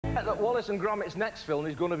bet that Wallace and Gromit's next film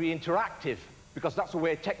is going to be interactive, because that's the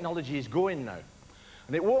way technology is going now.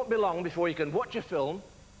 And it won't be long before you can watch a film,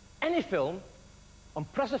 any film,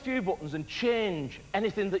 and press a few buttons and change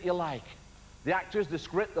anything that you like. The actors, the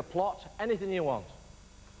script, the plot, anything you want.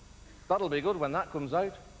 That'll be good when that comes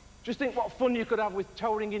out. Just think what fun you could have with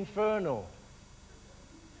Towering Inferno.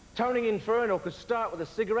 Towering Inferno could start with a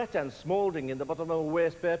cigarette end smouldering in the bottom of a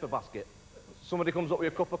waste paper basket. Somebody comes up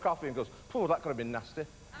with a cup of coffee and goes, "Oh, that could have been nasty."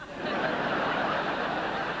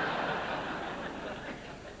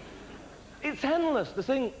 It's endless. The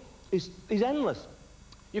thing is endless.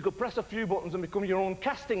 You could press a few buttons and become your own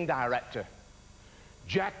casting director.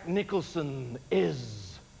 Jack Nicholson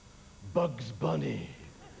is Bugs Bunny.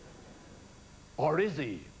 Or is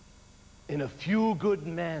he in A Few Good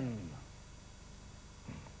Men?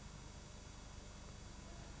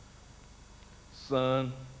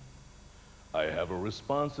 Son, I have a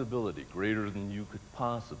responsibility greater than you could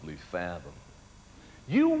possibly fathom.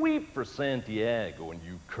 You weep for Santiago and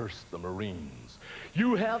you curse the Marines.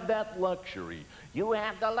 You have that luxury. You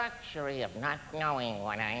have the luxury of not knowing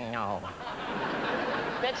what I know.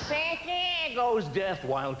 That Santiago's death,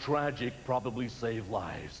 while tragic, probably saved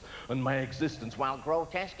lives. And my existence, while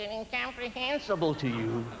grotesque and incomprehensible to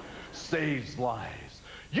you, saves lives.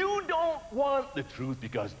 You don't want the truth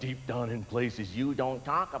because deep down in places you don't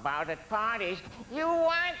talk about at parties. You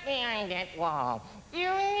want behind that wall. You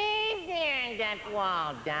need behind that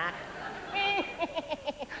wall, Doc.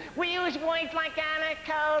 We use words like honor,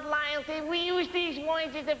 code, loyalty. We use these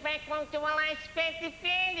words as a backbone to all I spent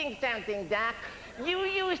defending something, Doc. You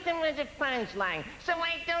use them as a punchline, so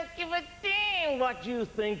I don't give a damn what you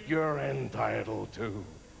think you're entitled to.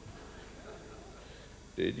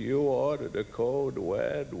 Did you order the code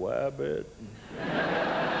Wad Wabbit?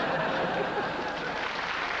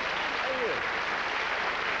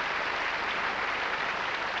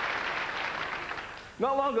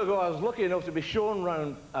 Not long ago, I was lucky enough to be shown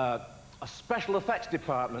around a special effects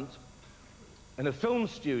department in a film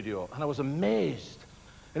studio, and I was amazed.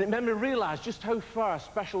 And it made me realize just how far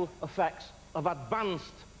special effects have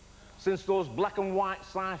advanced since those black and white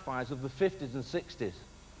sci-fis of the 50s and 60s.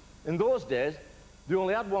 In those days, they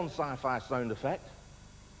only had one sci-fi sound effect,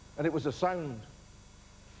 and it was a sound.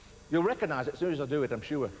 You'll recognize it as soon as I do it, I'm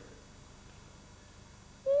sure.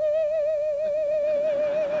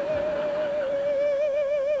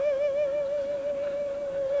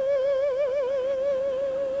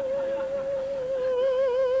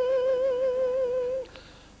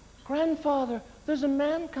 Grandfather, there's a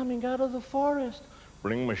man coming out of the forest.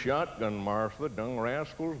 Bring my shotgun, Martha. Dung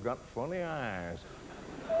rascal's got funny eyes.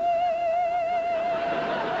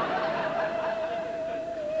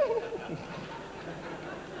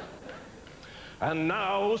 And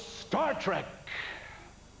now, Star Trek.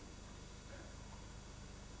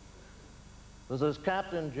 This is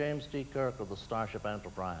Captain James T. Kirk of the Starship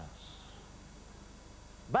Enterprise.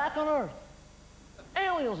 Back on Earth,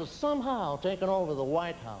 aliens have somehow taken over the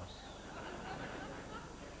White House.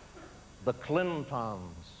 The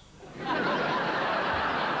Clintons.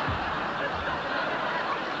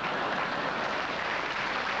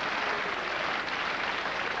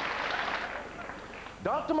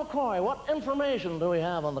 Dr. McCoy, what information do we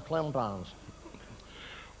have on the Clintons?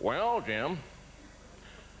 Well, Jim,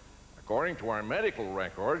 according to our medical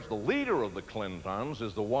records, the leader of the Clintons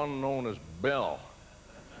is the one known as Bill.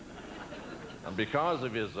 And because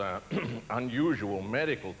of his unusual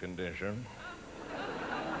medical condition,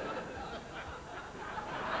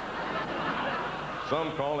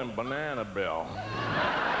 some call him Banana Bill.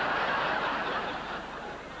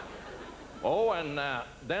 Oh, and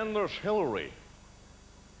then there's Hillary.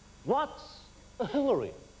 What's a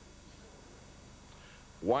Hillary?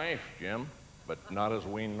 Wife, Jim, but not as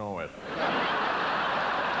we know it.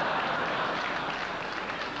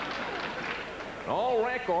 All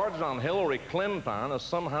records on Hillary Clinton have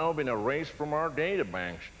somehow been erased from our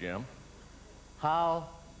databanks, Jim. How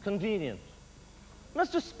convenient.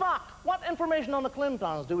 Mr. Spock, what information on the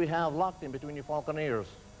Clintons do we have locked in between your falcon ears?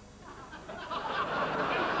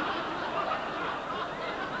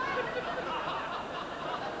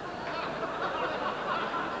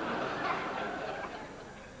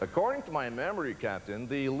 According to my memory, Captain,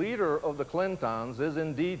 the leader of the Clintons is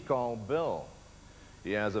indeed called Bill.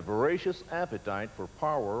 He has a voracious appetite for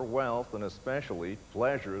power, wealth, and especially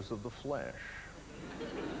pleasures of the flesh.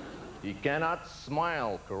 He cannot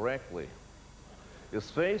smile correctly. His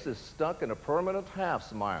face is stuck in a permanent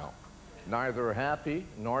half-smile, neither happy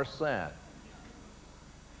nor sad.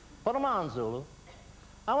 Put him on, Zulu.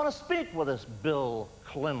 I want to speak with this Bill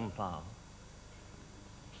Clinton.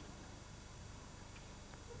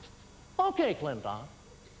 Okay, Clinton.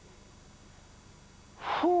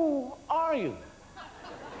 Who are you?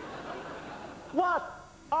 What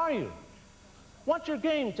are you? What's your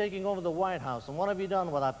game taking over the White House, and what have you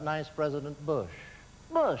done with that nice President Bush?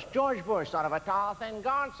 Bush, George Bush, sort of a tall, thin,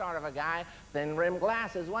 gaunt sort of a guy. Thin-rimmed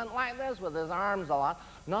glasses, went like this with his arms a lot.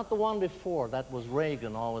 Not the one before. That was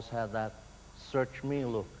Reagan, always had that search me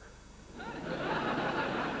look.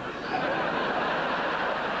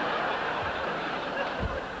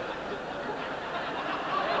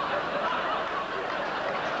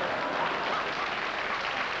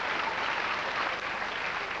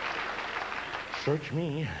 Search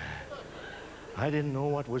me. I didn't know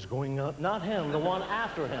what was going on. Not him, the one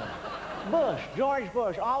after him. Bush, George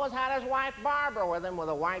Bush, always had his wife Barbara with him with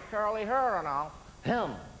a white curly hair and all.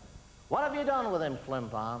 Him. What have you done with him,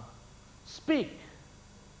 Clinton? Speak.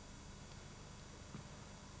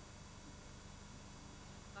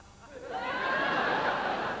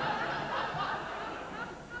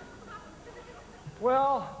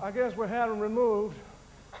 Well, I guess we had him removed.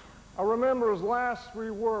 I remember his last 3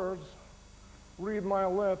 words. Read my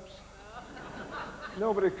lips.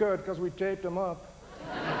 Nobody could because we taped him up.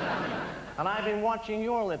 And I've been watching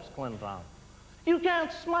your lips, Clinton. You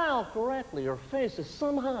can't smile correctly. Your face is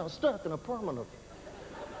somehow stuck in a permanent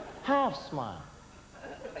half smile.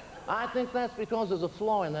 I think that's because there's a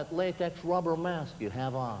flaw in that latex rubber mask you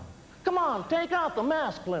have on. Come on, take out the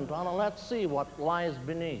mask, Clinton, and let's see what lies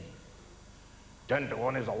beneath. 10 to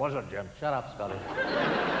 1 is a lizard, Jim. Shut up, Scotty.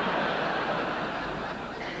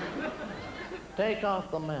 Take off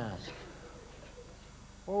the mask.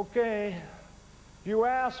 Okay. You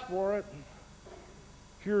asked for it.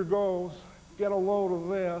 Here goes. Get a load of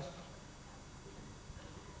this.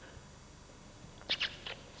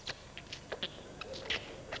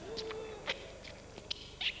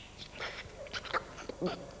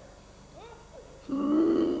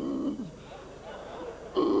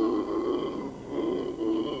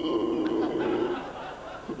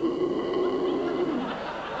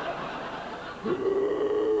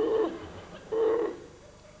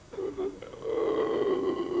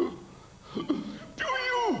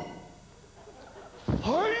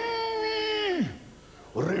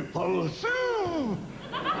 Repulsive!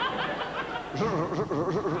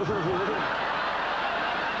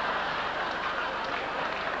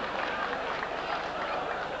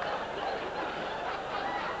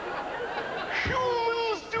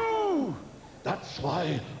 Humans do! That's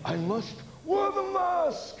why I must wear the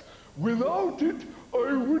mask. Without it,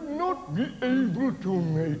 I would not be able to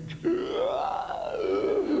make...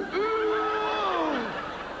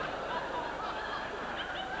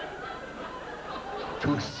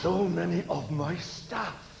 to so many of my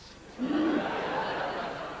staff.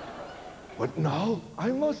 But now I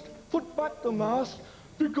must put back the mask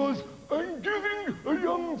because I'm giving a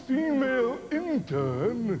young female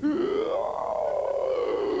intern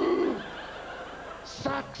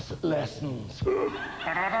sax lessons.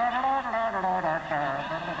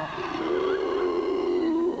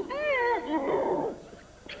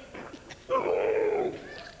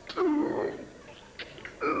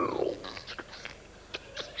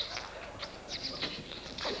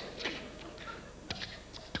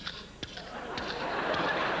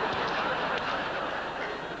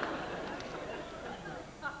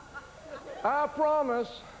 I promise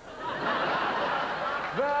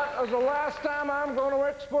that is the last time I'm going to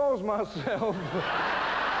expose myself.